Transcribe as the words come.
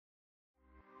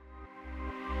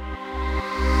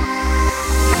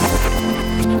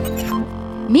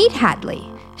Meet Hadley.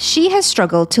 She has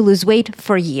struggled to lose weight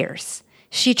for years.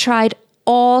 She tried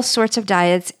all sorts of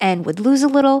diets and would lose a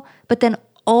little, but then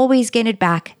always gain it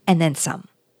back and then some.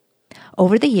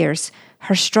 Over the years,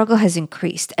 her struggle has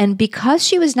increased, and because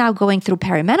she was now going through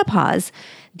perimenopause,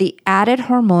 the added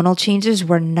hormonal changes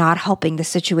were not helping the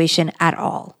situation at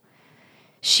all.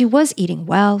 She was eating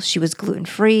well, she was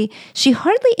gluten-free, she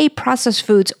hardly ate processed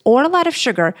foods or a lot of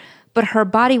sugar, but her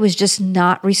body was just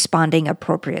not responding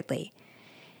appropriately.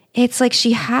 It's like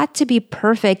she had to be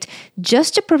perfect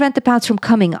just to prevent the pounds from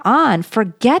coming on,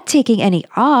 forget taking any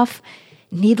off.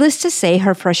 Needless to say,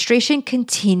 her frustration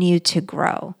continued to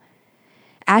grow.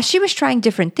 As she was trying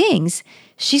different things,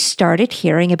 she started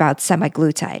hearing about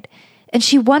semaglutide, and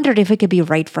she wondered if it could be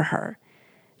right for her.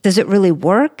 Does it really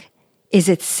work? Is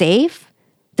it safe?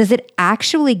 Does it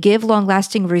actually give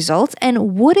long-lasting results?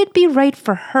 And would it be right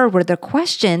for her were the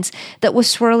questions that was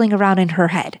swirling around in her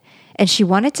head. And she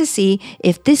wanted to see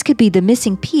if this could be the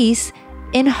missing piece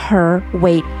in her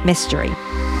weight mystery.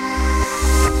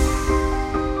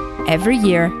 Every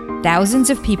year, thousands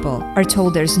of people are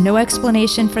told there's no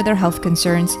explanation for their health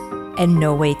concerns and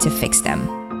no way to fix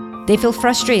them. They feel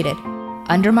frustrated,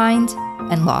 undermined,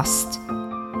 and lost.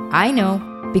 I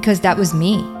know because that was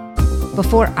me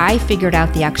before I figured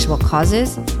out the actual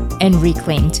causes and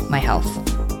reclaimed my health.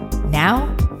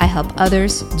 Now, I help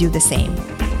others do the same.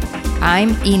 I'm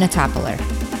Ina Toppler,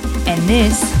 and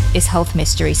this is Health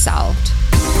Mystery Solved.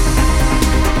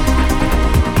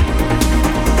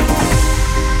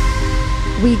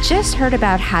 We just heard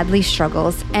about Hadley's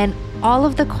struggles and all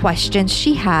of the questions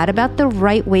she had about the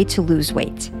right way to lose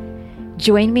weight.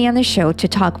 Join me on the show to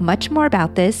talk much more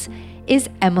about this is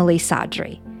Emily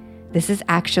Sadri. This is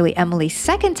actually Emily's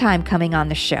second time coming on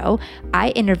the show.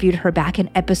 I interviewed her back in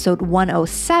episode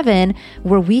 107,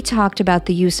 where we talked about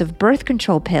the use of birth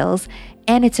control pills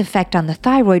and its effect on the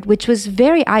thyroid, which was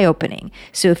very eye-opening.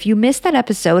 So if you missed that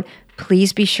episode,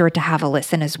 please be sure to have a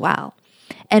listen as well.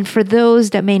 And for those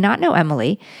that may not know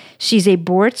Emily, she's a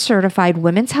board-certified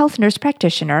women's health nurse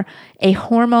practitioner, a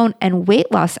hormone and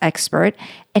weight loss expert,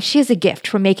 and she has a gift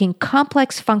for making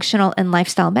complex functional and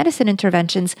lifestyle medicine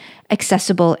interventions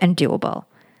accessible and doable.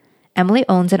 Emily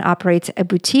owns and operates a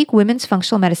boutique women's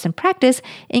functional medicine practice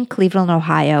in Cleveland,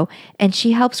 Ohio, and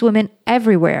she helps women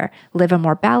everywhere live a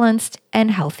more balanced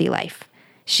and healthy life.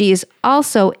 She is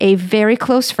also a very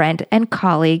close friend and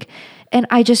colleague, and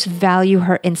I just value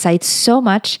her insights so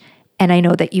much, and I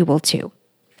know that you will too.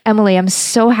 Emily, I'm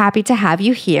so happy to have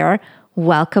you here.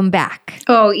 Welcome back.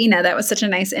 Oh, Ina, that was such a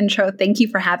nice intro. Thank you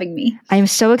for having me. I'm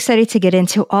so excited to get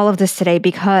into all of this today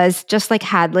because just like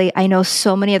Hadley, I know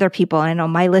so many other people, and I know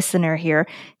my listener here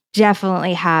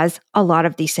definitely has a lot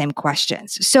of these same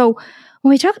questions. So when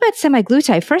we talk about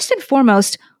semaglutide, first and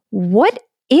foremost, what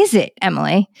is it,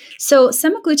 Emily? So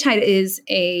semaglutide is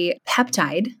a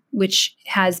peptide which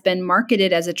has been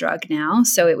marketed as a drug now.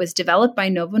 So it was developed by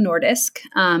Novo Nordisk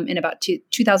in about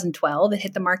 2012. It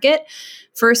hit the market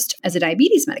first as a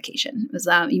diabetes medication. It was,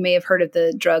 you may have heard of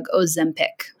the drug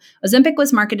Ozempic. Ozempic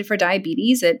was marketed for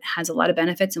diabetes. It has a lot of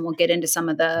benefits, and we'll get into some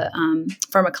of the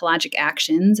pharmacologic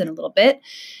actions in a little bit.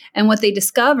 And what they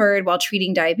discovered while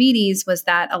treating diabetes was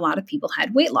that a lot of people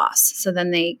had weight loss. So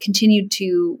then they continued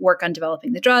to work on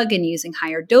developing the drug and using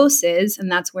higher doses,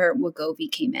 and that's where Wegovy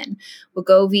came in.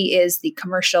 Wegovy is the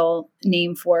commercial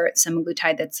name for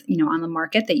semaglutide that's on the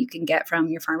market that you can get from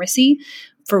your pharmacy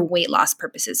for weight loss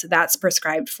purposes. So that's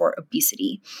prescribed for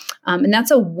obesity. And that's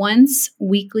a once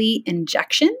weekly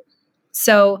injection.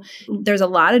 So there's a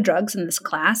lot of drugs in this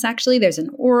class, actually. There's an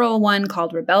oral one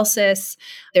called Rybelsus.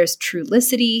 There's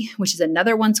Trulicity, which is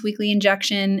another once weekly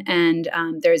injection. And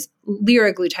there's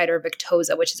liraglutide or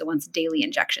Victoza, which is a once daily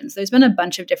injection. So there's been a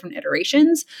bunch of different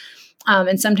iterations.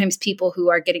 And sometimes people who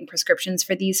are getting prescriptions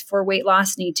for these for weight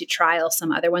loss need to trial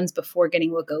some other ones before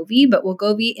getting Wegovy. But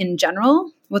Wegovy in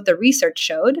general, what the research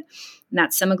showed, and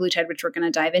that's semaglutide, which we're going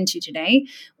to dive into today,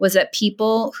 was that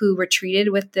people who were treated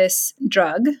with this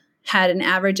drug had an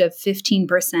average of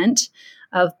 15%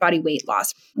 of body weight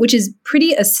loss, which is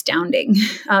pretty astounding.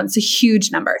 It's a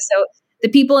huge number. So the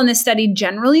people in this study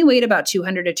generally weighed about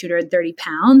 200 to 230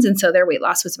 pounds. And so their weight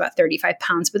loss was about 35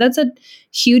 pounds, but that's a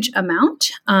huge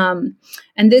amount. And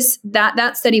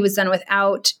that study was done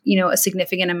without, a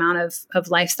significant amount of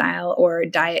lifestyle or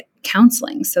diet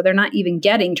counseling. So they're not even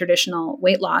getting traditional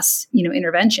weight loss,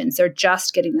 interventions. They're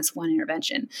just getting this one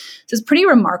intervention. So it's pretty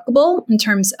remarkable in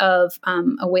terms of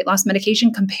a weight loss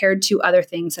medication compared to other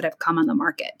things that have come on the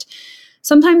market.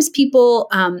 Sometimes people,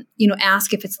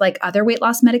 ask if it's like other weight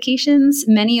loss medications,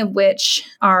 many of which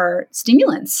are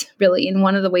stimulants, really. And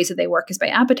one of the ways that they work is by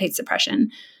appetite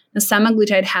suppression. Now,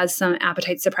 semaglutide has some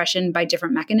appetite suppression by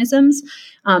different mechanisms,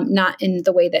 not in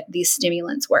the way that these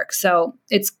stimulants work. So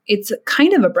it's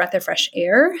kind of a breath of fresh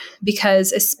air,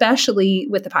 because especially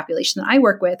with the population that I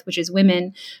work with, which is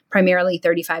women, primarily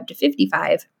 35 to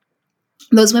 55,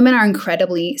 those women are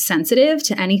incredibly sensitive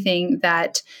to anything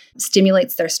that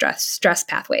stimulates their stress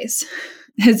pathways.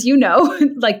 As you know,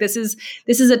 like this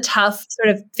is a tough sort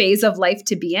of phase of life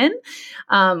to be in.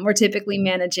 We're typically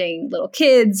managing little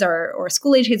kids or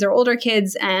school age kids or older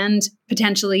kids, and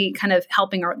potentially kind of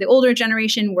helping the older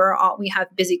generation. We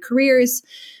have busy careers.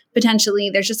 Potentially,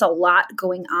 there's just a lot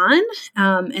going on.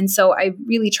 And so I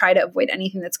really try to avoid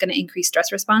anything that's going to increase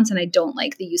stress response. And I don't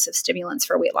like the use of stimulants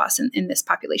for weight loss in this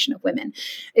population of women.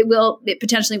 It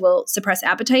potentially will suppress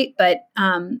appetite, but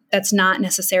that's not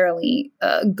necessarily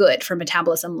good for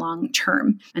metabolism long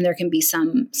term. And there can be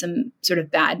some sort of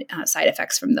bad side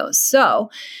effects from those. So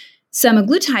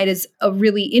semaglutide is a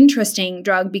really interesting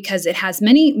drug because it has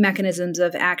many mechanisms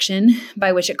of action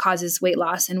by which it causes weight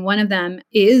loss. And one of them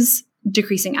is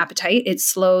decreasing appetite. It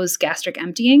slows gastric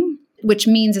emptying, which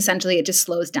means essentially it just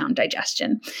slows down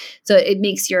digestion. So it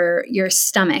makes your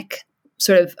stomach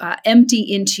sort of empty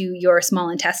into your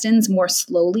small intestines more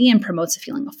slowly and promotes a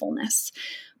feeling of fullness.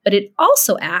 But it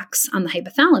also acts on the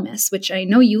hypothalamus, which I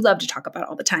know you love to talk about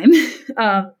all the time.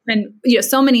 And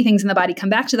so many things in the body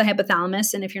come back to the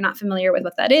hypothalamus. And if you're not familiar with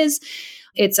what that is,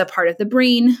 it's a part of the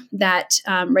brain that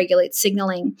regulates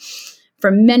signaling for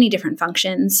many different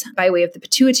functions by way of the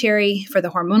pituitary, for the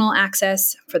hormonal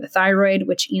axis, for the thyroid,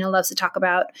 which Ina loves to talk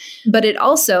about. But it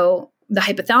also, the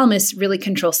hypothalamus really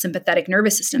controls sympathetic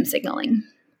nervous system signaling.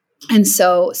 And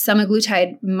so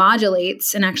semaglutide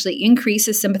modulates and actually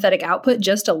increases sympathetic output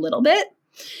just a little bit.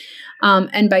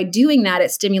 And by doing that,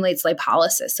 it stimulates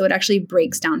lipolysis. So it actually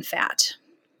breaks down fat.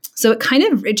 So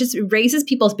it just raises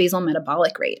people's basal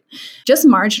metabolic rate, just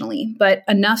marginally, but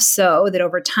enough so that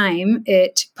over time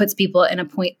it puts people in a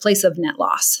place of net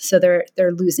loss. So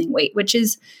they're losing weight, which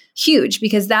is huge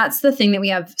because that's the thing that we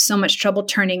have so much trouble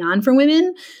turning on for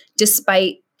women,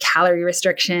 despite calorie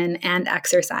restriction and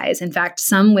exercise. In fact,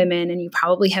 some women, and you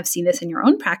probably have seen this in your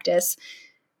own practice,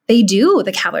 they do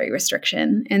the calorie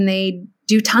restriction and they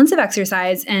do tons of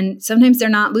exercise, and sometimes they're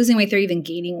not losing weight, they're even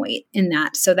gaining weight in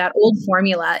that. So that old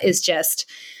formula is just,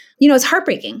 it's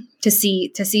heartbreaking to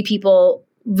see people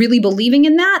really believing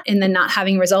in that and then not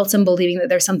having results and believing that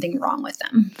there's something wrong with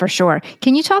them. For sure.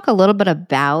 Can you talk a little bit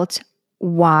about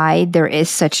why there is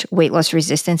such weight loss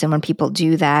resistance, and when people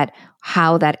do that,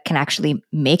 how that can actually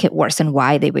make it worse and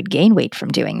why they would gain weight from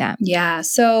doing that? Yeah.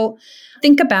 So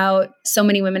think about so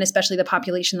many women, especially the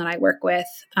population that I work with.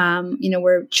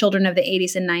 We're children of the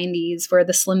 80s and 90s. We're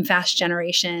the slim fast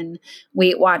generation,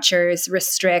 Weight Watchers,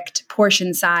 restrict,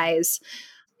 portion size.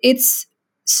 It's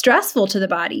stressful to the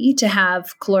body to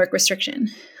have caloric restriction.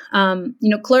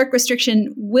 Caloric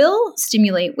restriction will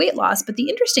stimulate weight loss. But the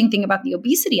interesting thing about the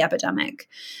obesity epidemic,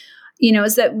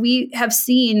 is that we have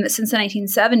seen that since the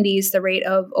 1970s, the rate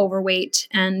of overweight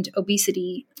and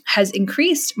obesity has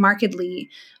increased markedly,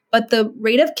 but the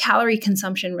rate of calorie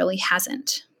consumption really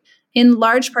hasn't. In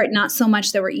large part, not so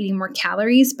much that we're eating more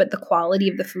calories, but the quality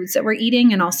of the foods that we're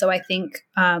eating. And also, I think,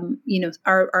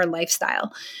 our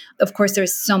lifestyle. Of course,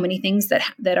 there's so many things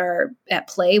that are at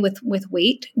play with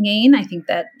weight gain. I think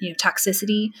that,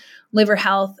 toxicity, liver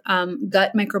health,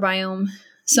 gut microbiome,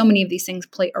 so many of these things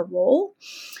play a role.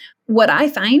 What I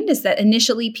find is that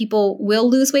initially people will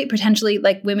lose weight, potentially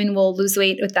like women will lose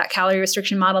weight with that calorie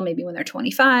restriction model, maybe when they're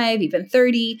 25, even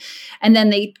 30, and then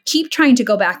they keep trying to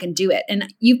go back and do it.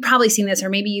 And you've probably seen this, or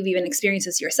maybe you've even experienced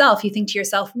this yourself. You think to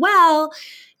yourself, well,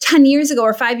 10 years ago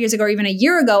or 5 years ago, or even a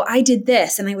year ago, I did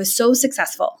this and I was so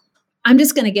successful. I'm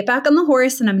just going to get back on the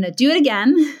horse and I'm going to do it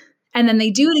again. And then they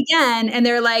do it again and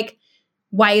they're like,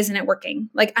 why isn't it working?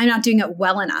 Like, I'm not doing it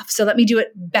well enough. So let me do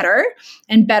it better.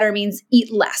 And better means eat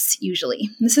less usually.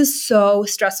 This is so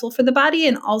stressful for the body.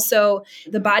 And also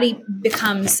the body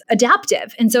becomes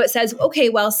adaptive. And so it says, okay,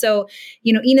 well, so,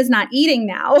 Ina's not eating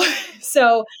now.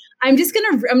 So I'm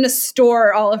going to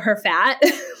store all of her fat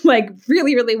like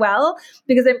really, really well,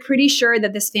 because I'm pretty sure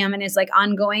that this famine is like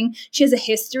ongoing. She has a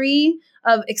history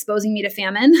of exposing me to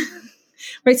famine.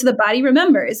 Right. So the body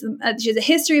remembers. She has a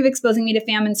history of exposing me to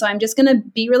famine. So I'm just going to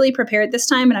be really prepared this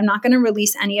time. And I'm not going to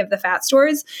release any of the fat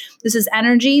stores. This is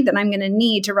energy that I'm going to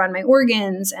need to run my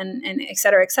organs and et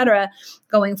cetera,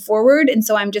 going forward. And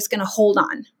so I'm just going to hold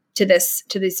on. to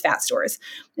these fat stores.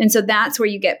 And so that's where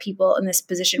you get people in this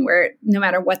position where no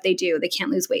matter what they do, they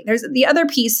can't lose weight. There's the other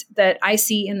piece that I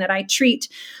see and that I treat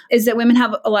is that women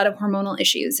have a lot of hormonal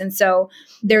issues. And so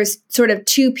there's sort of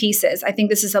two pieces. I think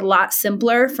this is a lot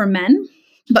simpler for men.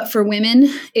 But for women,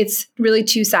 it's really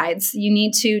two sides. You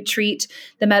need to treat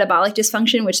the metabolic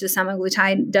dysfunction, which the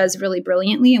semaglutide does really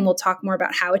brilliantly. And we'll talk more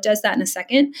about how it does that in a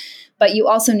second. But you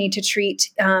also need to treat,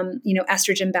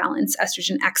 estrogen balance,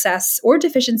 estrogen excess or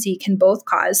deficiency can both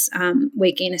cause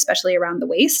weight gain, especially around the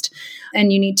waist.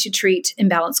 And you need to treat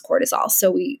imbalanced cortisol.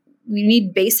 So we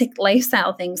need basic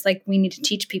lifestyle things like we need to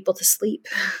teach people to sleep.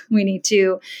 We need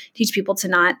to teach people to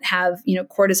not have,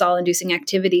 cortisol inducing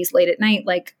activities late at night,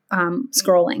 like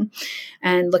scrolling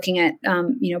and looking at,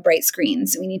 bright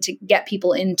screens. We need to get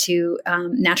people into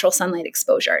natural sunlight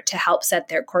exposure to help set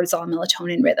their cortisol and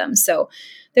melatonin rhythm. So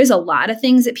there's a lot of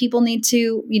things that people need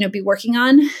to, be working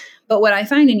on. But what I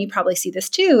find, and you probably see this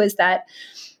too, is that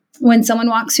when someone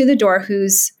walks through the door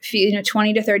who's,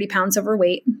 20 to 30 pounds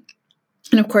overweight,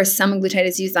 and of course, semaglutide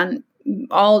is used on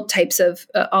all types of,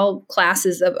 all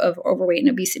classes of overweight and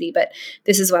obesity. But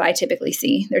this is what I typically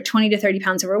see. They're 20 to 30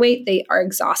 pounds overweight. They are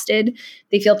exhausted.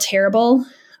 They feel terrible,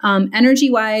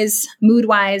 energy-wise,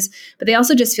 mood-wise, but they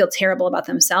also just feel terrible about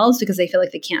themselves because they feel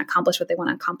like they can't accomplish what they want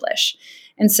to accomplish.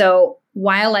 And so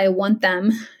while I want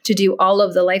them to do all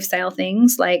of the lifestyle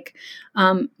things like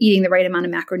eating the right amount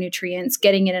of macronutrients,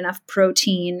 getting in enough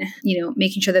protein,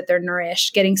 making sure that they're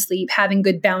nourished, getting sleep, having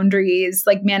good boundaries,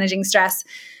 like managing stress,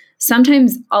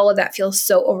 sometimes all of that feels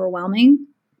so overwhelming.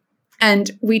 And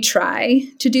we try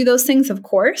to do those things, of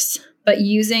course, but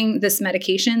using this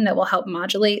medication that will help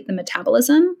modulate the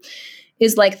metabolism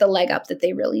is like the leg up that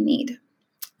they really need.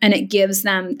 And it gives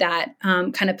them that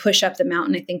kind of push up the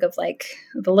mountain. I think of like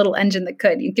the little engine that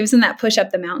could. It gives them that push up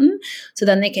the mountain. So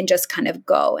then they can just kind of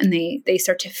go and they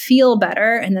start to feel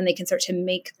better. And then they can start to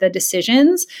make the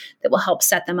decisions that will help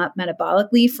set them up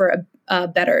metabolically for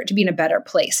to be in a better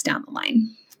place down the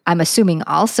line. I'm assuming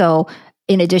also,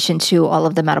 in addition to all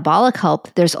of the metabolic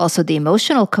help, there's also the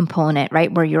emotional component,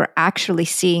 right? Where you're actually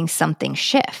seeing something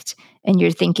shift. And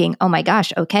you're thinking, oh my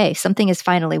gosh, okay, something is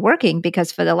finally working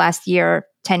because for the last year,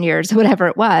 10 years, whatever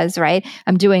it was, right?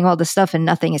 I'm doing all this stuff and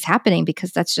nothing is happening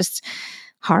because that's just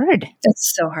hard.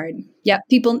 That's so hard. Yeah.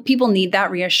 People need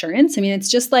that reassurance. I mean, it's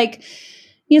just like,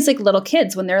 it's like little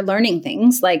kids when they're learning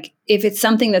things. Like if it's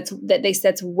something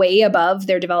that's way above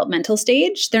their developmental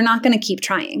stage, they're not going to keep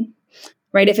trying.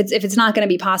 Right? If it's not going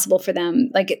to be possible for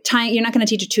them, you're not going to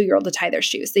teach a 2-year-old to tie their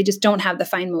shoes. They just don't have the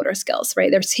fine motor skills,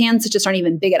 right? Their hands just aren't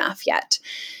even big enough yet.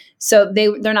 So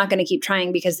they're not going to keep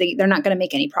trying because they're not going to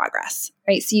make any progress,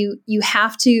 right? So you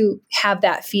have to have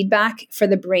that feedback for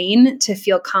the brain to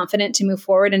feel confident to move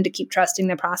forward and to keep trusting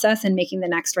the process and making the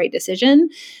next right decision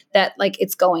that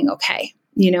it's going okay,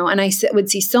 and I would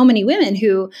see so many women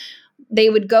who they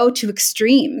would go to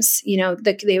extremes,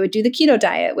 they would do the keto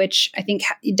diet, which I think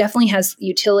definitely has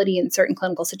utility in certain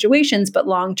clinical situations, but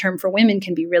long-term for women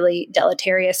can be really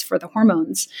deleterious for the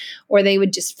hormones, or they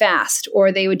would just fast, or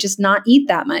they would just not eat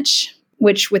that much,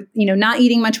 which with, not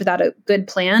eating much without a good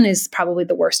plan is probably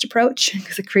the worst approach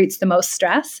because it creates the most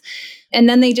stress. And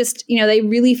then they just, they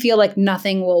really feel like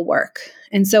nothing will work.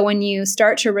 And so when you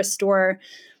start to restore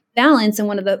balance, and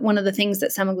one of the things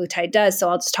that semaglutide does, so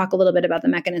I'll just talk a little bit about the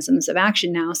mechanisms of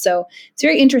action now. So it's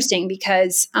very interesting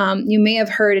because you may have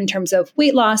heard in terms of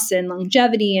weight loss and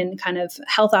longevity and kind of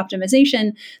health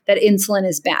optimization that insulin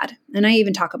is bad. And I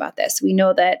even talk about this. We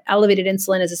know that elevated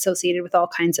insulin is associated with all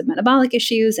kinds of metabolic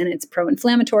issues and it's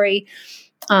pro-inflammatory.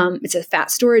 It's a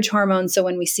fat storage hormone. So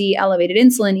when we see elevated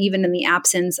insulin, even in the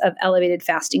absence of elevated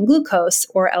fasting glucose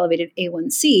or elevated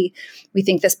A1C, we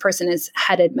think this person is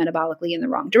headed metabolically in the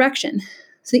wrong direction.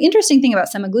 So the interesting thing about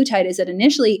semaglutide is that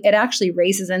initially it actually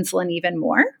raises insulin even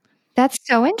more. That's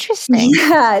so interesting.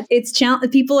 Yeah,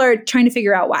 people are trying to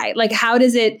figure out why. Like, how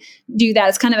does it do that?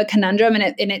 It's kind of a conundrum, and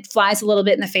it flies a little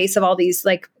bit in the face of all these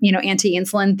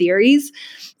anti-insulin theories.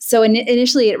 So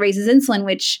initially, it raises insulin,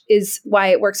 which is why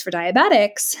it works for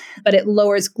diabetics, but it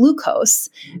lowers glucose.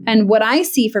 And what I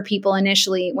see for people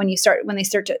initially when they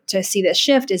start to see this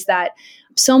shift is that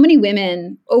so many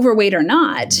women, overweight or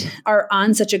not, are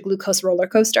on such a glucose roller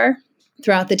coaster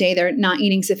throughout the day. They're not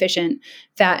eating sufficient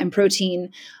fat and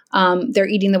protein. They're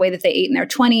eating the way that they ate in their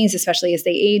 20s, especially as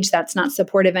they age. That's not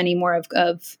supportive anymore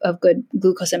of good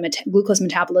glucose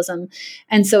metabolism.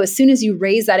 And so as soon as you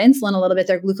raise that insulin a little bit,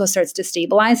 their glucose starts to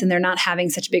stabilize and they're not having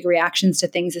such big reactions to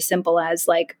things as simple as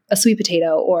like a sweet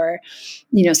potato or,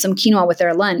 some quinoa with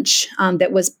their lunch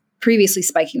that was previously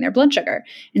spiking their blood sugar.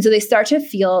 And so they start to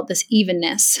feel this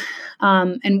evenness.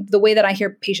 And the way that I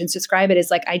hear patients describe it is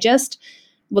like, I just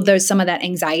well, there's some of that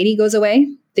anxiety goes away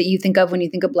that you think of when you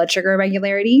think of blood sugar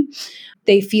regularity.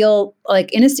 They feel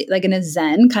like in a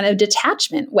Zen kind of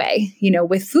detachment way,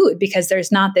 with food, because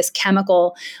there's not this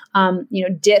chemical,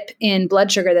 dip in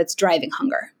blood sugar that's driving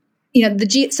hunger.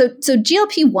 So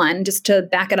GLP-1, just to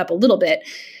back it up a little bit,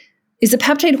 is a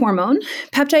peptide hormone.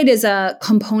 Peptide is a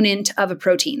component of a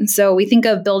protein. So we think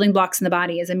of building blocks in the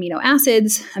body as amino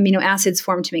acids. Amino acids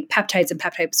form to make peptides, and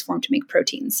peptides form to make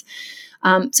proteins.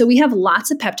 So we have lots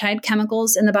of peptide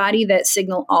chemicals in the body that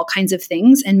signal all kinds of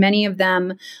things, and many of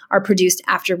them are produced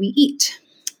after we eat.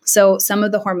 So some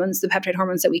of the hormones, the peptide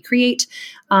hormones that we create,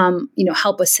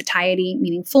 help with satiety,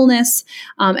 meaning fullness,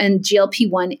 and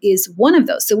GLP-1 is one of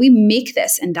those. So we make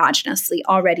this endogenously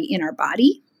already in our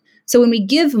body. So when we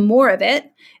give more of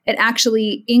it, it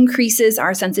actually increases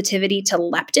our sensitivity to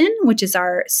leptin, which is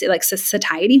our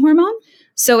satiety hormone.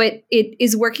 So it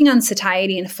is working on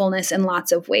satiety and fullness in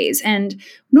lots of ways. And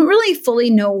we don't really fully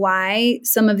know why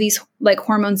some of these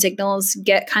hormone signals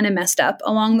get kind of messed up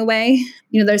along the way.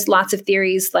 There's lots of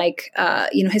theories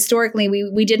historically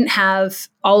we didn't have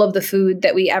all of the food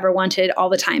that we ever wanted all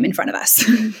the time in front of us,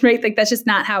 right? That's just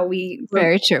not how we.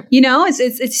 Very true.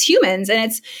 It's humans,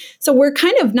 and so we're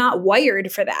kind of not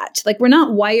wired for that. We're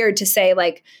not wired to say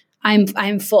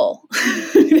I'm full.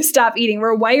 I'm going to stop eating.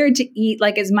 We're wired to eat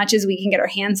as much as we can get our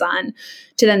hands on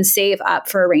to then save up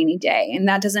for a rainy day. And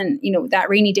that doesn't, that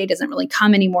rainy day doesn't really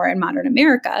come anymore in modern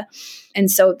America.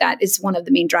 And so that is one of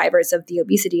the main drivers of the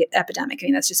obesity epidemic.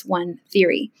 That's just one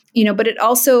theory, but it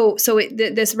also,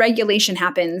 this regulation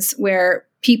happens where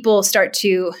people start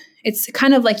to, it's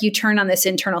kind of like you turn on this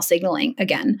internal signaling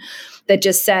again that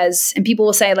just says, and people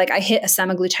will say I hit a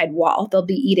semaglutide wall. They'll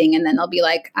be eating and then they'll be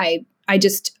like,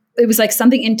 it was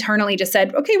something internally just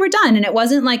said, okay, we're done. And it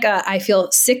wasn't I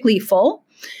feel sickly full.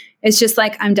 It's just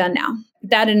I'm done now.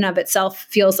 That in and of itself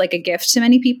feels like a gift to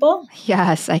many people.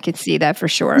 Yes, I could see that for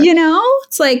sure.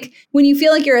 It's when you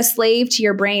feel like you're a slave to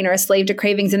your brain or a slave to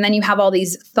cravings, and then you have all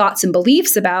these thoughts and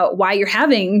beliefs about why you're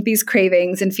having these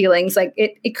cravings and feelings,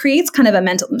 it creates kind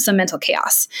of some mental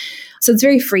chaos. So it's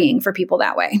very freeing for people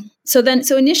that way. So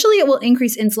initially it will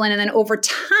increase insulin, and then over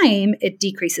time it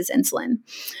decreases insulin.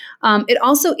 It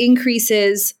also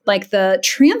increases the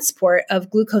transport of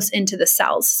glucose into the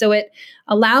cells. So it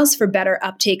allows for better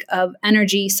uptake of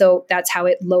energy. So that's how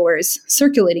it lowers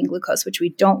circulating glucose, which we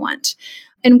don't want.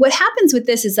 And what happens with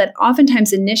this is that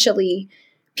oftentimes initially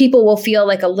people will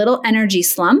feel a little energy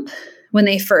slump when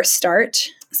they first start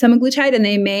semaglutide, and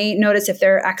they may notice if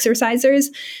they're exercisers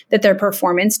that their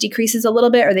performance decreases a little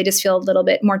bit, or they just feel a little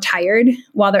bit more tired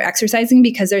while they're exercising,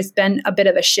 because there's been a bit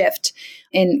of a shift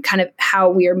in kind of how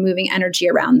we are moving energy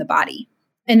around the body.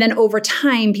 And then over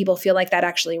time, people feel like that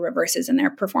actually reverses and their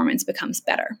performance becomes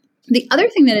better. The other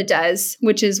thing that it does,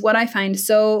 which is what I find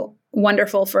so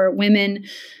wonderful for women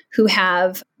who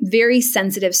have very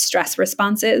sensitive stress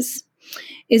responses,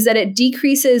 is that it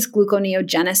decreases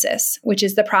gluconeogenesis, which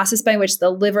is the process by which the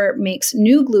liver makes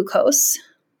new glucose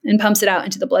and pumps it out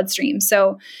into the bloodstream.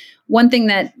 So one thing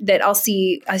that I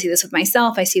see this with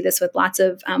myself, I see this with lots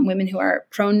of women who are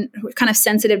kind of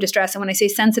sensitive to stress. And when I say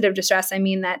sensitive to stress, I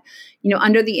mean that,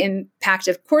 under the impact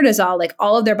of cortisol,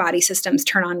 all of their body systems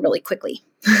turn on really quickly.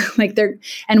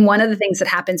 And one of the things that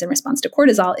happens in response to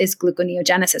cortisol is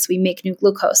gluconeogenesis. We make new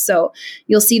glucose. So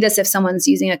you'll see this if someone's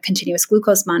using a continuous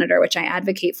glucose monitor, which I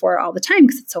advocate for all the time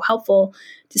because it's so helpful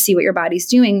to see what your body's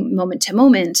doing moment to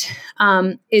moment,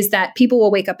 is that people will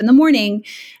wake up in the morning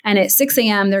and at 6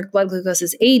 a.m. their blood glucose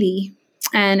is 80.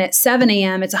 And at 7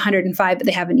 a.m., it's 105, but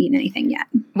they haven't eaten anything yet.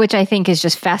 Which I think is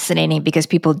just fascinating because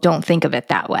people don't think of it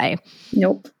that way.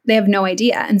 Nope. They have no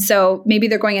idea. And so maybe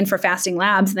they're going in for fasting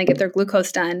labs and they get their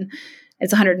glucose done.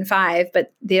 It's 105,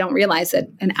 but they don't realize that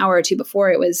an hour or two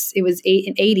before it was 80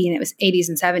 and it was 80s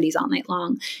and 70s all night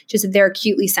long. Just that they're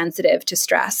acutely sensitive to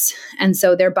stress. And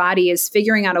so their body is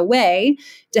figuring out a way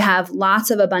to have lots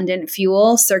of abundant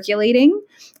fuel circulating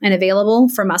and available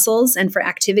for muscles and for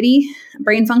activity,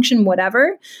 brain function,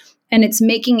 whatever. And it's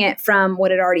making it from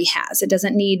what it already has. It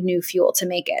doesn't need new fuel to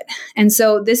make it. And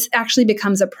so this actually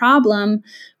becomes a problem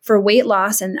for weight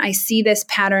loss. And I see this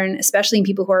pattern, especially in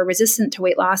people who are resistant to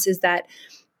weight loss, is that,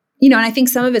 and I think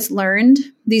some of it's learned.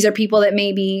 These are people that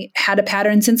maybe had a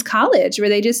pattern since college where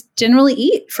they just generally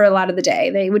eat for a lot of the day.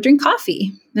 They would drink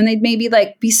coffee and they'd maybe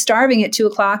be starving at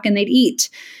 2:00 and they'd eat.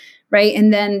 Right.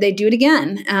 And then they do it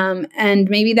again. And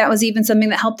maybe that was even something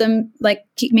that helped them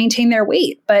maintain their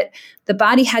weight. But the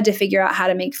body had to figure out how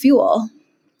to make fuel.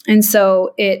 And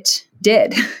so it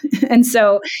did. And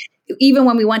so even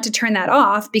when we want to turn that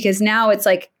off, because now it's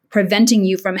preventing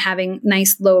you from having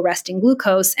nice low resting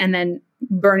glucose and then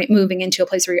moving into a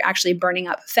place where you're actually burning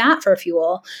up fat for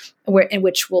fuel,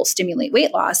 which will stimulate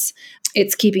weight loss.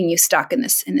 It's keeping you stuck in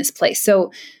this place.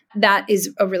 So that is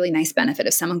a really nice benefit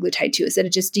of semaglutide too, is that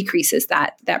it just decreases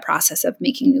that process of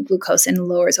making new glucose and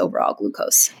lowers overall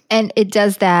glucose. And it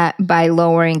does that by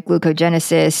lowering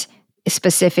glucogenesis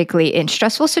specifically in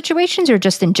stressful situations or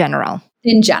just in general?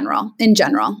 In general.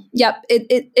 Yep.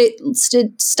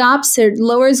 It stops or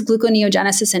lowers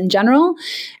gluconeogenesis in general.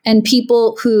 And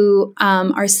people who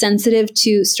are sensitive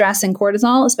to stress and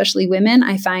cortisol, especially women,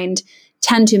 I find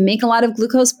tend to make a lot of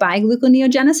glucose by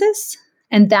gluconeogenesis.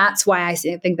 And that's why I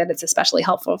think that it's especially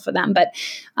helpful for them. But,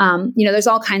 there's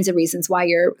all kinds of reasons why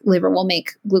your liver will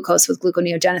make glucose with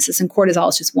gluconeogenesis, and cortisol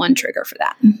is just one trigger for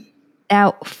that.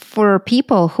 Now, for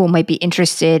people who might be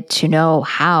interested to know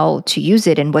how to use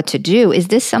it and what to do, is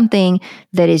this something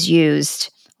that is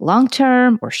used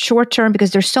long-term or short-term?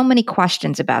 Because there's so many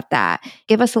questions about that.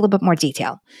 Give us a little bit more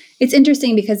detail. It's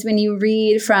interesting because when you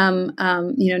read from,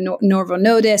 Novo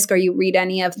Nordisk, or you read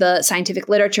any of the scientific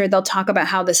literature, they'll talk about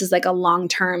how this is like a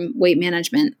long-term weight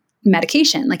management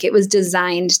medication. Like it was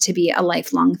designed to be a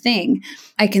lifelong thing.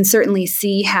 I can certainly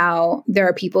see how there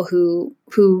are people who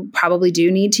probably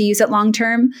do need to use it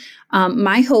long-term.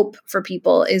 My hope for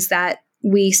people is that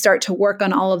we start to work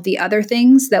on all of the other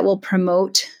things that will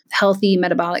promote healthy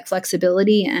metabolic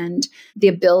flexibility and the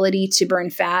ability to burn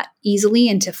fat easily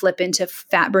and to flip into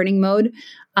fat burning mode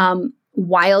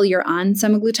while you're on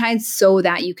semaglutide, so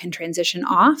that you can transition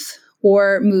off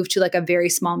or move to like a very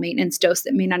small maintenance dose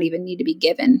that may not even need to be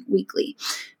given weekly.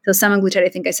 So semaglutide, I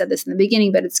think I said this in the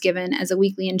beginning, but it's given as a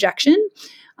weekly injection,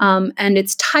 and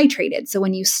it's titrated. So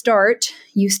when you start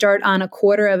on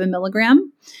 1/4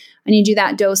 milligram, and you do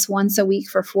that dose once a week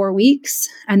for 4 weeks,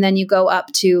 and then you go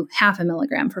up to 0.5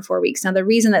 milligram for 4 weeks. Now, the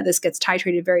reason that this gets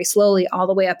titrated very slowly all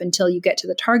the way up until you get to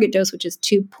the target dose, which is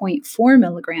 2.4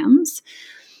 milligrams,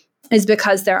 is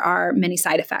because there are many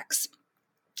side effects.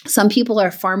 Some people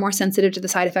are far more sensitive to the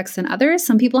side effects than others.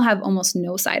 Some people have almost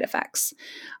no side effects.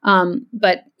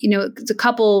 But it's a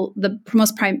couple. The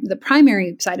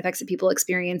primary side effects that people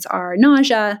experience are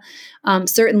nausea,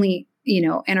 certainly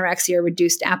anorexia,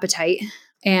 reduced appetite,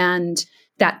 and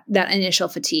that initial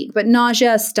fatigue. But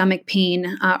nausea, stomach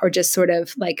pain, or just sort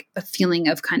of like a feeling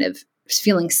of kind of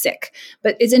feeling sick.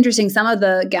 But it's interesting, some of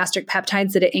the gastric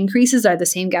peptides that it increases are the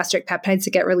same gastric peptides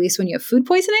that get released when you have food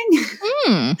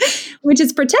poisoning, which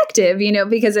is protective,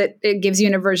 because it gives you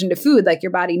an aversion to food, like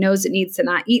your body knows it needs to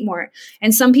not eat more.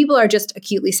 And some people are just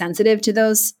acutely sensitive to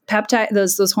those peptides,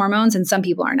 those hormones, and some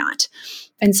people are not.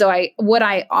 And so what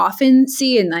I often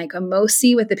see, and like most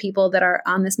see with the people that are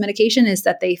on this medication, is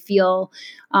that they feel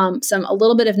a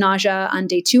little bit of nausea on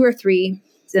day 2 or 3,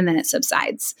 and then it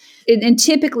subsides. And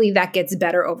typically that gets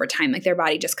better over time. Like their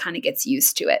body just kind of gets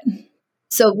used to it.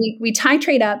 So we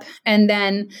titrate up, and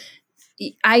then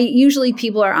usually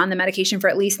people are on the medication for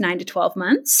at least 9 to 12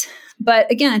 months.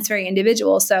 But again, it's very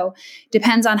individual. So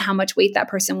depends on how much weight that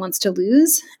person wants to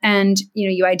lose. And,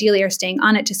 you ideally are staying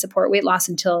on it to support weight loss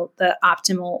until the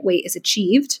optimal weight is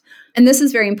achieved. And this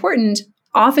is very important.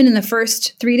 Often in the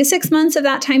first 3 to 6 months of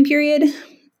that time period,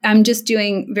 I'm just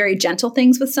doing very gentle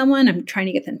things with someone. I'm trying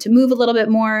to get them to move a little bit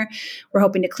more. We're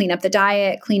hoping to clean up the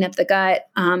diet, clean up the gut,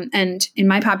 and in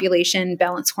my population,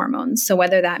 balance hormones. So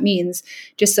whether that means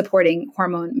just supporting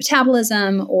hormone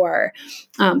metabolism or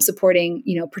supporting,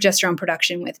 progesterone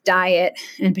production with diet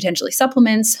and potentially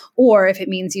supplements, or if it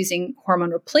means using hormone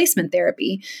replacement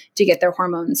therapy to get their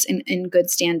hormones in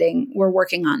good standing, we're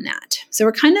working on that. So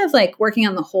we're kind of like working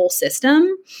on the whole system,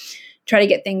 try to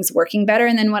get things working better.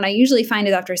 And then what I usually find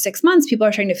is after 6 months, people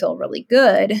are starting to feel really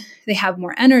good. They have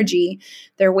more energy,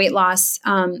 their weight loss,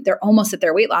 they're almost at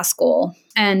their weight loss goal.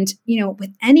 And,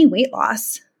 with any weight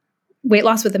loss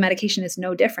with the medication is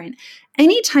no different.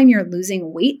 Anytime you're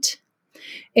losing weight,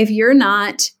 if you're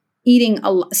not eating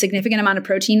a significant amount of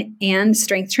protein and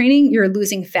strength training, you're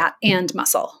losing fat and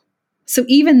muscle. So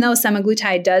even though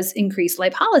semaglutide does increase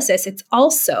lipolysis, it's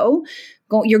also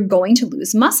you're going to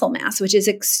lose muscle mass, which is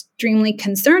extremely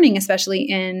concerning, especially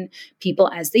in people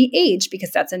as they age,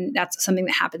 because that's something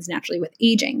that happens naturally with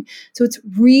aging. So it's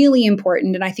really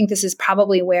important. And I think this is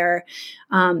probably where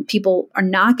people are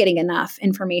not getting enough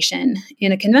information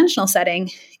in a conventional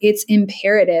setting. It's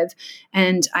imperative.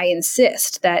 And I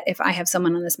insist that if I have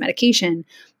someone on this medication,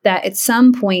 that at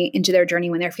some point into their journey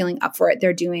when they're feeling up for it,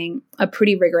 they're doing a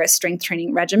pretty rigorous strength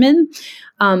training regimen.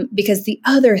 Because the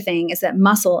other thing is that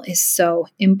muscle is so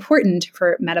important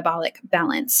for metabolic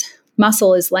balance.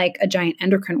 Muscle is like a giant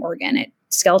endocrine organ.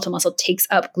 Skeletal muscle takes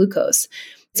up glucose.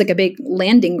 It's like a big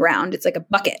landing ground. It's like a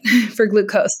bucket for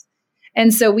glucose.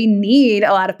 And so we need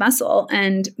a lot of muscle.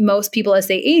 And most people as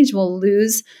they age will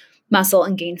lose muscle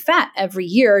and gain fat every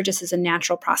year just as a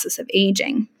natural process of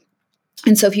aging.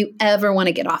 And so if you ever want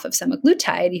to get off of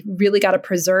semaglutide, you really got to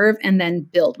preserve and then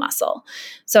build muscle.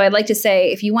 So I'd like to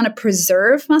say if you want to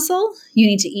preserve muscle, you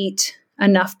need to eat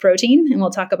enough protein, and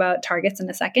we'll talk about targets in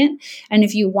a second. And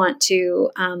if you want to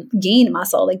gain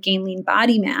muscle, like gain lean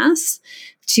body mass,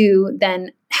 to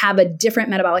then have a different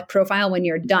metabolic profile when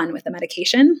you're done with the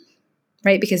medication,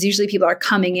 right? Because usually people are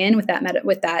coming in with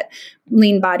that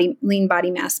lean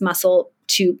body mass muscle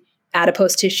to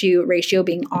adipose tissue ratio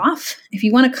being off. If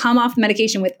you want to come off the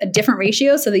medication with a different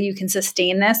ratio so that you can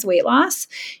sustain this weight loss,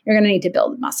 you're going to need to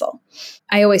build muscle.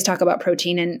 I always talk about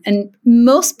protein, and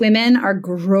most women are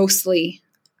grossly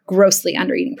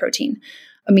under eating protein.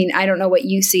 I mean, I don't know what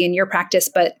you see in your practice,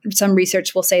 but some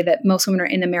research will say that most women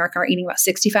in America are eating about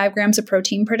 65 grams of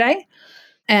protein per day.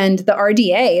 And the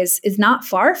RDA is not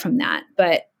far from that.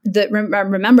 But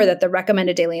remember that the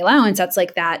recommended daily allowance, that's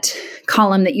like that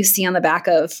column that you see on the back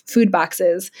of food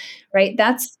boxes, right?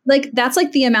 That's like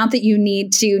the amount that you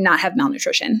need to not have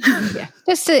malnutrition. Yeah.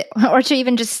 Or to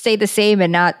even just stay the same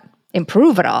and not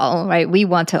improve at all, right? We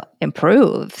want to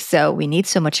improve. So we need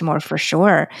so much more for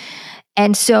sure.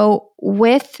 And so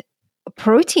with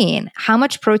protein, how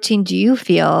much protein do you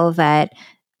feel that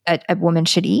a woman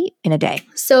should eat in a day?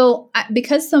 So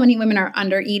because so many women are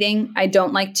under eating, I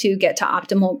don't like to get to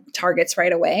optimal targets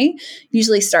right away.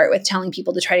 Usually start with telling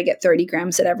people to try to get 30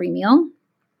 grams at every meal,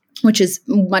 which is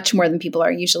much more than people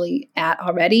are usually at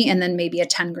already. And then maybe a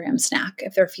 10-gram snack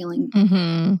if they're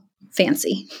feeling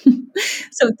fancy.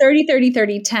 So 30, 30,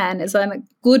 30, 10 is a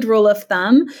good rule of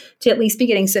thumb to at least be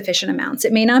getting sufficient amounts.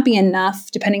 It may not be enough,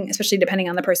 especially depending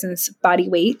on the person's body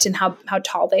weight and how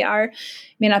tall they are. It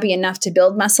may not be enough to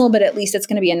build muscle, but at least it's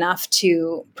going to be enough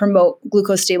to promote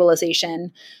glucose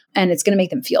stabilization, and it's going to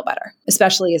make them feel better,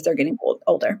 especially as they're getting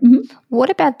older. Mm-hmm. What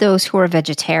about those who are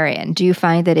vegetarian? Do you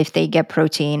find that if they get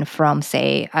protein from,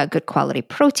 say, a good quality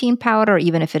protein powder,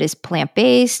 even if it is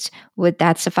plant-based, would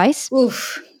that suffice?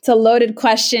 Oof. It's a loaded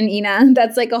question, Ina.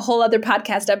 That's like a whole other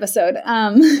podcast episode.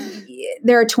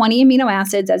 There are 20 amino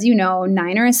acids, as you know,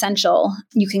 9 are essential.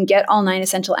 You can get all 9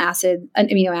 essential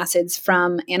amino acids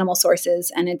from animal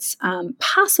sources, and it's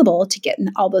possible to get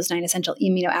all those 9 essential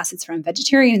amino acids from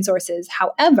vegetarian sources.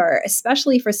 However,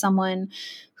 especially for someone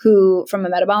who, from a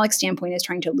metabolic standpoint, is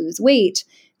trying to lose weight,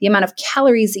 the amount of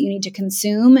calories that you need to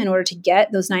consume in order to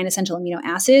get those 9 essential amino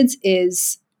acids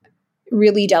is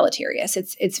really deleterious.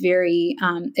 It's very,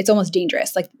 it's almost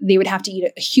dangerous. Like they would have to eat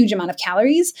a huge amount of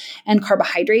calories and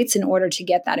carbohydrates in order to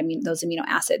get those amino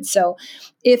acids. So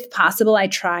if possible, I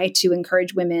try to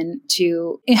encourage women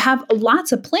to have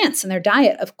lots of plants in their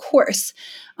diet, of course,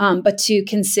 but to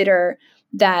consider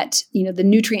that, the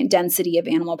nutrient density of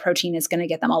animal protein is going to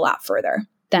get them a lot further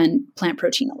than plant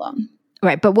protein alone.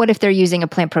 Right. But what if they're using a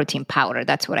plant protein powder?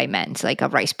 That's what I meant, like a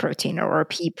rice protein or a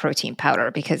pea protein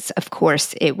powder, because of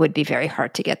course it would be very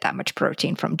hard to get that much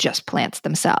protein from just plants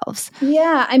themselves.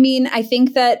 Yeah. I mean, I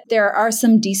think that there are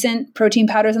some decent protein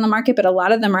powders on the market, but a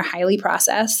lot of them are highly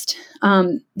processed.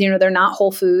 They're not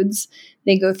whole foods.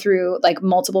 They go through like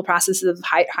multiple processes of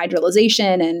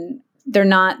hydrolyzation, and they're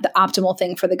not the optimal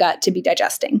thing for the gut to be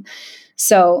digesting.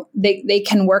 So they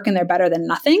can work and they're better than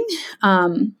nothing.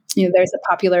 There's a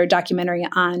popular documentary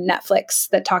on Netflix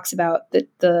that talks about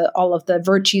all of the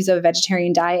virtues of a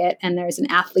vegetarian diet. And there's an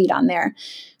athlete on there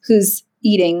who's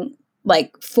eating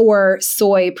like 4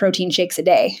 soy protein shakes a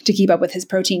day to keep up with his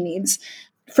protein needs.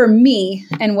 For me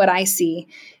and what I see,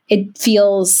 it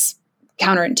feels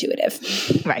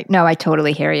counterintuitive. Right. No, I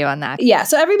totally hear you on that. Yeah.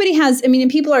 So everybody and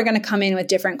people are going to come in with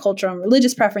different cultural and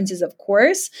religious preferences, of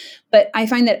course. But I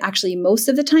find that actually most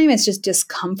of the time it's just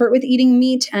discomfort with eating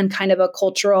meat and kind of a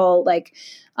cultural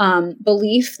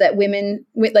belief that women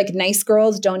with like nice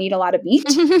girls don't eat a lot of meat.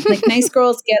 Like nice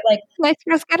girls get nice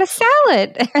girls get a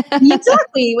salad.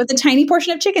 Exactly. With a tiny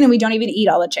portion of chicken, and we don't even eat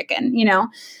all the chicken,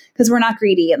 because we're not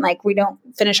greedy and like we don't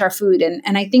finish our food.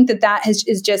 And I think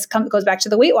that goes back to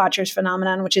the Weight Watchers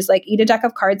phenomenon, which is like eat a deck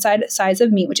of card size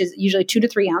of meat, which is usually 2 to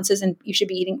 3 ounces. And you should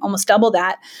be eating almost double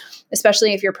that,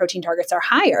 especially if your protein targets are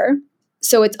higher.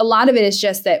 So a lot of it is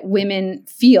just that women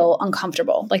feel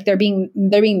uncomfortable, like they're being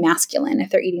masculine if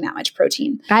they're eating that much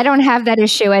protein. I don't have that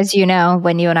issue, as you know,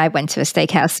 when you and I went to a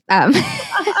steakhouse.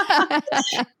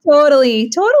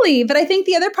 Totally. But I think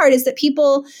the other part is that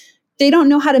people, they don't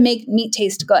know how to make meat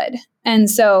taste good. And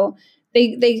so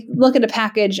they look at a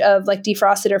package of like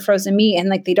defrosted or frozen meat and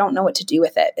like they don't know what to do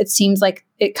with it. It seems like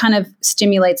it kind of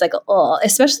stimulates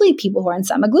especially people who are on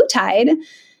semaglutide.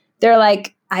 They're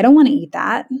like, I don't want to eat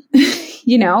that.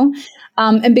 you know?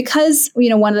 And because,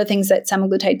 one of the things that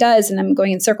semaglutide does, and I'm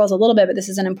going in circles a little bit, but this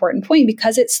is an important point,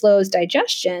 because it slows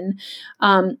digestion,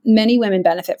 many women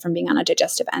benefit from being on a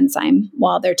digestive enzyme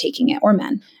while they're taking it, or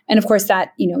men. And of course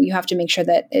that, you have to make sure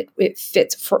that it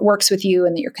works with you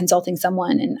and that you're consulting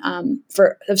someone. And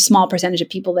for a small percentage of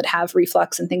people that have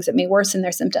reflux and things that may worsen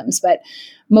their symptoms, but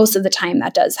most of the time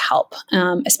that does help,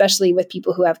 especially with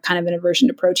people who have kind of an aversion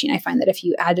to protein. I find that if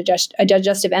you add a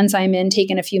digestive enzyme in,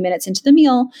 taken a few minutes into the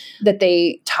meal, that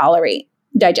they tolerate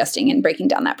digesting and breaking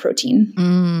down that protein.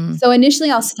 So initially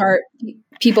I'll start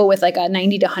people with like a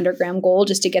 90 to 100 gram goal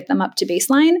just to get them up to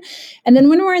baseline. And then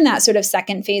when we're in that sort of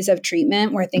second phase of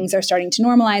treatment where things are starting to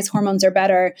normalize, hormones are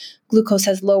better, glucose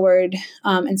has lowered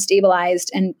and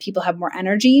stabilized, and people have more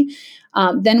energy,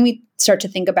 then we start to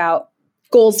think about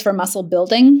goals for muscle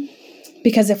building.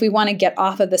 Because if we want to get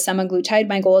off of the semaglutide,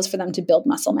 my goal is for them to build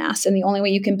muscle mass. And the only way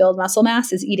you can build muscle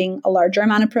mass is eating a larger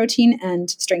amount of protein and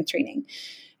strength training.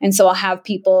 And so I'll have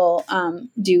people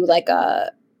do like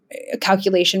a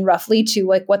calculation roughly to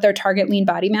like what their target lean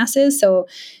body mass is. So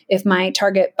if my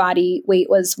target body weight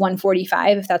was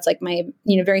 145, if that's like my,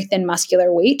 very thin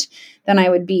muscular weight, then I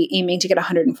would be aiming to get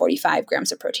 145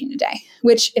 grams of protein a day,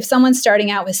 which if someone's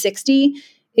starting out with 60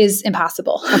 is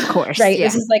impossible. Of course. Right. Yeah.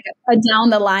 This is like a down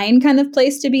the line kind of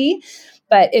place to be.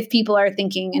 But if people are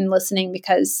thinking and listening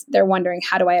because they're wondering,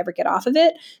 how do I ever get off of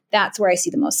it? That's where I see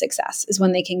the most success, is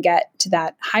when they can get to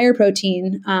that higher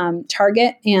protein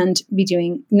target and be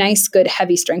doing nice, good,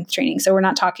 heavy strength training. So we're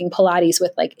not talking Pilates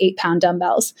with like 8-pound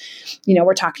dumbbells.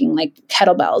 We're talking like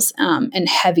kettlebells and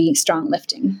heavy, strong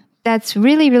lifting. That's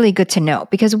really, really good to know,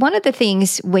 because one of the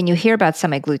things when you hear about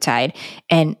semaglutide,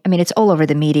 and I mean, it's all over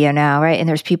the media now, right? And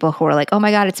there's people who are like, oh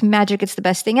my God, it's magic. It's the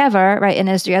best thing ever, right? And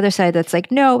there's the other side that's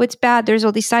like, no, it's bad. There's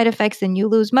all these side effects and you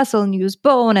lose muscle and you lose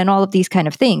bone and all of these kind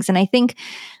of things. And I think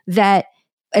that,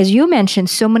 as you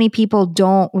mentioned, so many people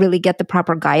don't really get the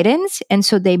proper guidance. And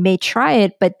so they may try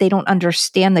it, but they don't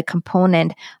understand the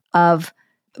component of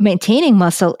maintaining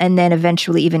muscle and then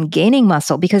eventually even gaining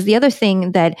muscle. Because the other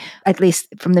thing that, at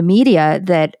least from the media,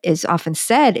 that is often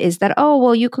said is that, oh,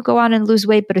 well, you could go on and lose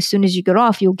weight, but as soon as you get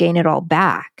off, you'll gain it all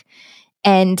back.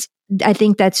 And I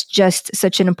think that's just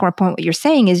such an important point. What you're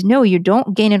saying is, no, you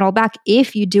don't gain it all back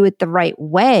if you do it the right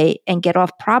way and get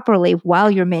off properly while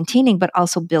you're maintaining, but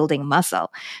also building muscle.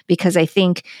 Because I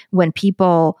think when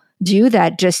people do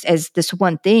that just as this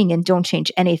one thing and don't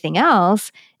change anything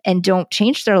else, and don't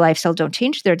change their lifestyle, don't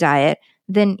change their diet,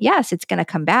 then yes, it's going to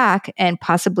come back and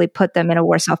possibly put them in a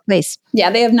worse off place.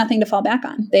 Yeah, they have nothing to fall back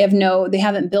on. They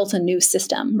haven't built a new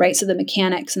system, right? So the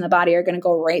mechanics in the body are going to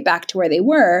go right back to where they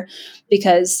were,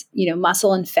 because,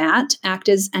 muscle and fat act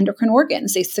as endocrine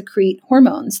organs. They secrete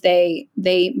hormones. They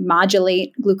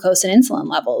modulate glucose and insulin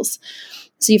levels.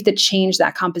 So you have to change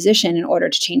that composition in order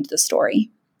to change the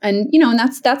story. And, and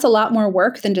that's a lot more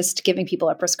work than just giving people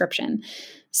a prescription.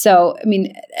 So, I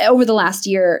mean, over the last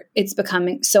year, it's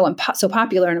becoming so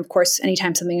popular. And of course,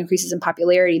 anytime something increases in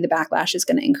popularity, the backlash is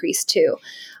going to increase too.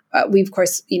 We, of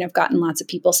course, gotten lots of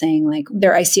people saying like,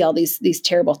 I see all these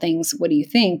terrible things. What do you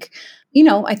think?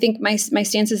 I think my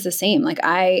stance is the same. Like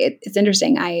it's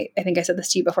interesting. I think I said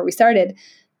this to you before we started.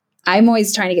 I'm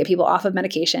always trying to get people off of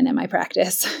medication in my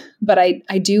practice, but I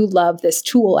do love this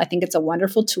tool. I think it's a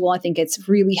wonderful tool. I think it's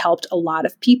really helped a lot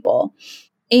of people.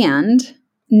 And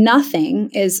nothing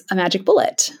is a magic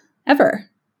bullet ever.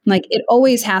 Like it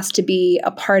always has to be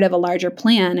a part of a larger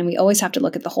plan. And we always have to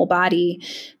look at the whole body,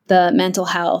 the mental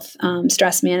health,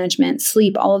 stress management,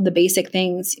 sleep, all of the basic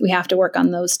things. We have to work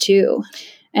on those too.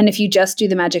 And if you just do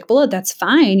the magic bullet, that's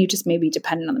fine. You just may be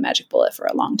dependent on the magic bullet for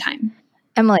a long time.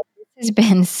 Emily, this has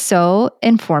been so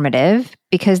informative,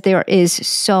 because there is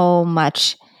so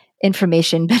much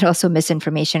information, but also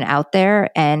misinformation out there.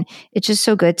 And it's just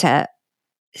so good to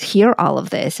hear all of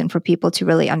this and for people to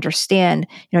really understand,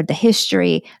 the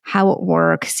history, how it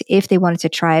works, if they wanted to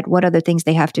try it, what other things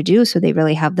they have to do so they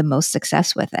really have the most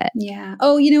success with it. Yeah.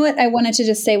 Oh, you know what? I wanted to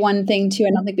just say one thing too.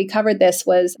 I don't think we covered this,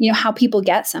 was, how people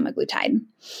get semaglutide.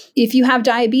 If you have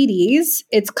diabetes,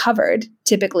 it's covered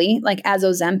typically like as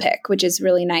Ozempic, which is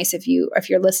really nice. If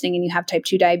you're listening and you have type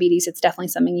 2 diabetes, it's definitely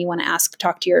something you want to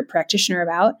talk to your practitioner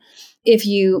about. If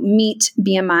you meet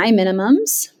BMI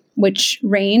minimums, which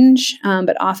range,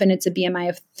 but often it's a BMI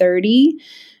of 30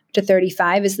 to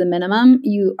 35 is the minimum,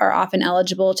 you are often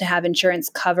eligible to have insurance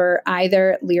cover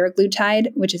either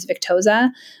liraglutide, which is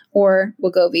Victoza, or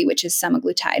Wegovy, which is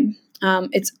semaglutide.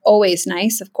 It's always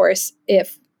nice, of course,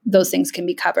 if those things can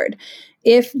be covered.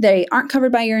 If they aren't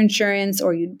covered by your insurance,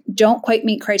 or you don't quite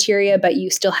meet criteria, but you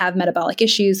still have metabolic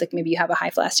issues, like maybe you have a high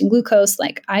fasting glucose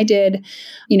like I did,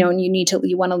 and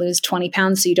you want to lose 20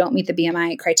 pounds so you don't meet the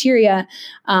BMI criteria,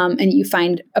 and you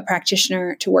find a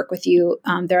practitioner to work with you,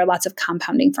 there are lots of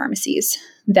compounding pharmacies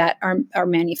that are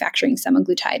manufacturing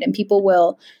semaglutide. And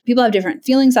people have different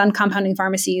feelings on compounding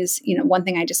pharmacies. One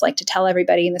thing I just like to tell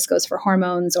everybody, and this goes for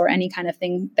hormones or any kind of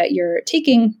thing that you're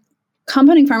taking,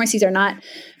 compounding pharmacies are not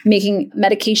making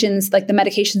medications, like the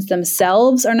medications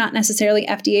themselves are not necessarily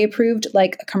FDA approved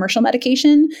like a commercial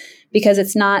medication, because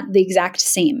it's not the exact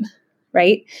same,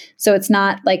 right? So it's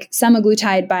not like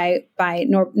semaglutide by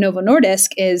Novo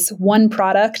Nordisk is one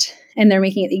product and they're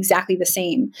making it exactly the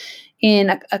same.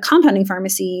 In a compounding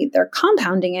pharmacy, they're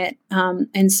compounding it.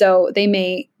 And so they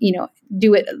may,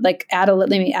 do it like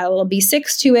they may add a little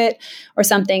B6 to it or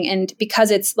something. And because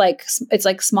it's like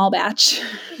small batch,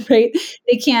 right?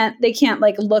 They can't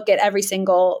like look at every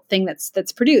single thing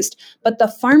that's produced. But the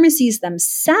pharmacies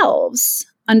themselves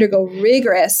undergo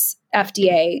rigorous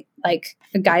FDA like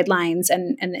guidelines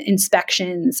and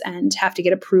inspections and have to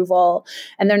get approval.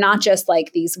 And they're not just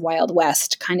like these Wild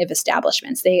West kind of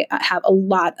establishments. They have a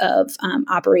lot of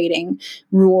operating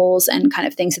rules and kind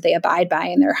of things that they abide by,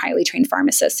 and they're highly trained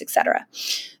pharmacists, et cetera.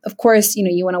 Of course,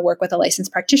 you want to work with a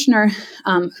licensed practitioner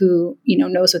who,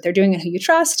 knows what they're doing and who you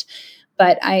trust.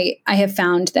 But I have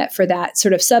found that for that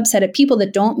sort of subset of people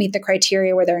that don't meet the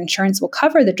criteria where their insurance will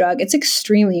cover the drug, it's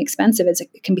extremely expensive. It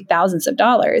can be thousands of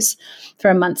dollars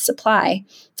for a month's supply.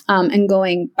 And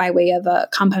going by way of a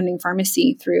compounding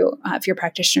pharmacy through, if your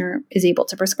practitioner is able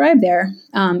to prescribe there,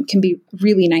 can be a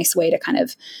really nice way to kind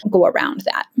of go around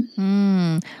that.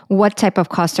 What type of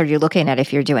cost are you looking at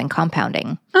if you're doing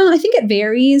compounding? I think it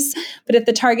varies, but if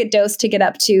the target dose to get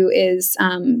up to is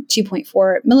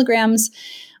 2.4 milligrams,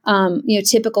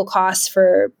 typical costs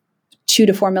for 2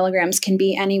 to 4 milligrams can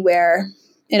be anywhere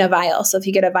in a vial. So if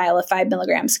you get a vial of 5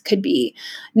 milligrams, it could be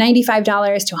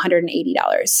 $95 to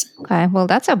 $180. Okay. Well,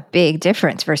 that's a big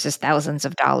difference versus thousands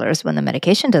of dollars when the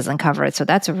medication doesn't cover it. So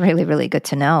that's really, really good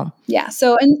to know. Yeah.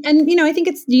 So, and I think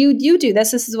it's, you do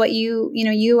this. This is what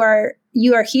you are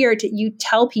here to, you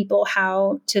tell people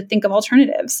how to think of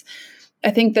alternatives. I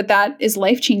think that is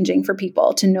life-changing for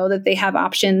people to know that they have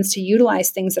options to utilize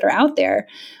things that are out there,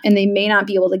 and they may not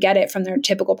be able to get it from their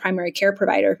typical primary care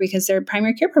provider because their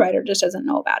primary care provider just doesn't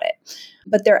know about it.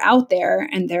 But they're out there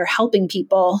and they're helping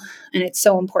people, and it's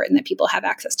so important that people have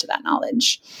access to that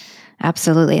knowledge.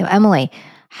 Absolutely. Emily,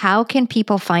 how can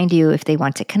people find you if they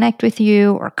want to connect with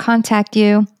you or contact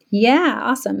you? Yeah,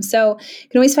 awesome. So you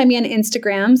can always find me on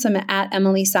Instagram. So I'm at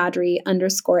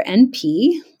EmilySadri_NP.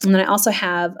 And then I also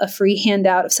have a free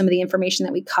handout of some of the information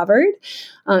that we covered.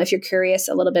 If you're curious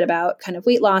a little bit about kind of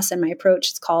weight loss and my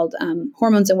approach, it's called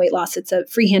Hormones and Weight Loss. It's a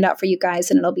free handout for you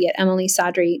guys, and it'll be at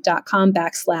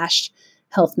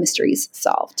emilysadri.com/Health Mysteries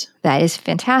Solved. That is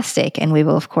fantastic. And we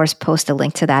will, of course, post a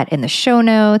link to that in the show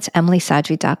notes,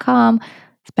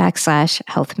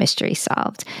 emilysadri.com/Health Mystery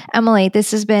Solved. Emily,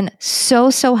 this has been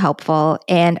so helpful.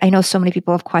 And I know so many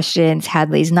people have questions.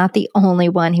 Hadley's not the only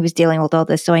one who was dealing with all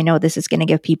this. So I know this is going to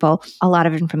give people a lot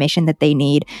of information that they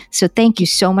need. So thank you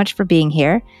so much for being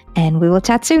here, and we will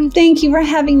chat soon. Thank you for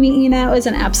having me, Ina. It was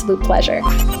an absolute pleasure.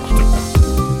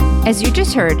 As you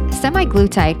just heard,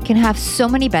 semaglutide can have so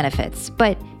many benefits,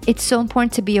 but it's so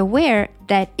important to be aware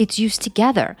that it's used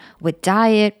together with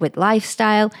diet, with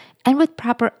lifestyle, and with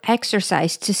proper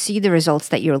exercise to see the results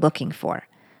that you're looking for.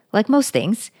 Like most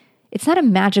things, it's not a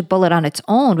magic bullet on its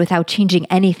own without changing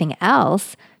anything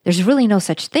else. There's really no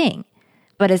such thing.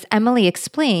 But as Emily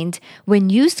explained, when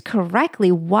used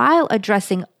correctly while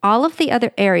addressing all of the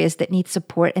other areas that need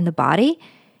support in the body,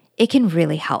 it can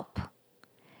really help.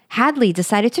 Hadley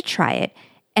decided to try it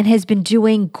and has been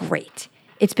doing great.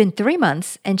 It's been 3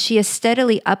 months, and she has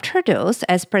steadily upped her dose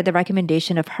as per the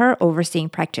recommendation of her overseeing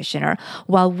practitioner,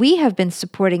 while we have been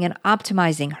supporting and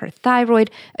optimizing her thyroid,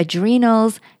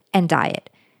 adrenals, and diet.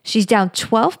 She's down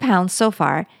 12 pounds so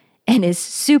far and is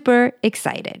super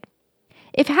excited.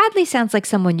 If Hadley sounds like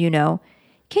someone you know,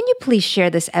 can you please share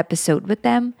this episode with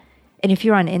them? And if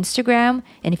you're on Instagram,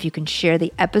 and if you can share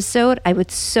the episode, I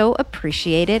would so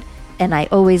appreciate it, and I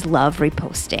always love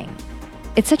reposting.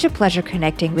 It's such a pleasure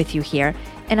connecting with you here,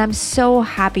 and I'm so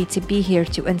happy to be here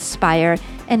to inspire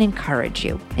and encourage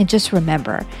you. And just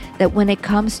remember that when it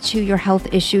comes to your health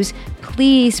issues,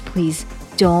 please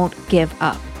don't give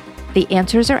up. The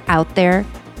answers are out there,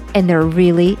 and there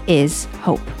really is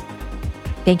hope.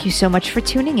 Thank you so much for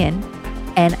tuning in,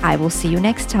 and I will see you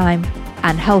next time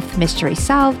on Health Mystery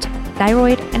Solved,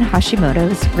 Thyroid and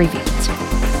Hashimoto's Revealed.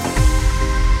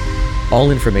 All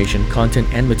information, content,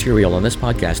 and material on this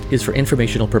podcast is for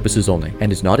informational purposes only and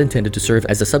is not intended to serve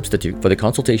as a substitute for the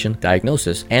consultation,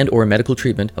 diagnosis, and/or medical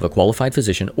treatment of a qualified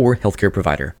physician or healthcare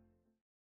provider.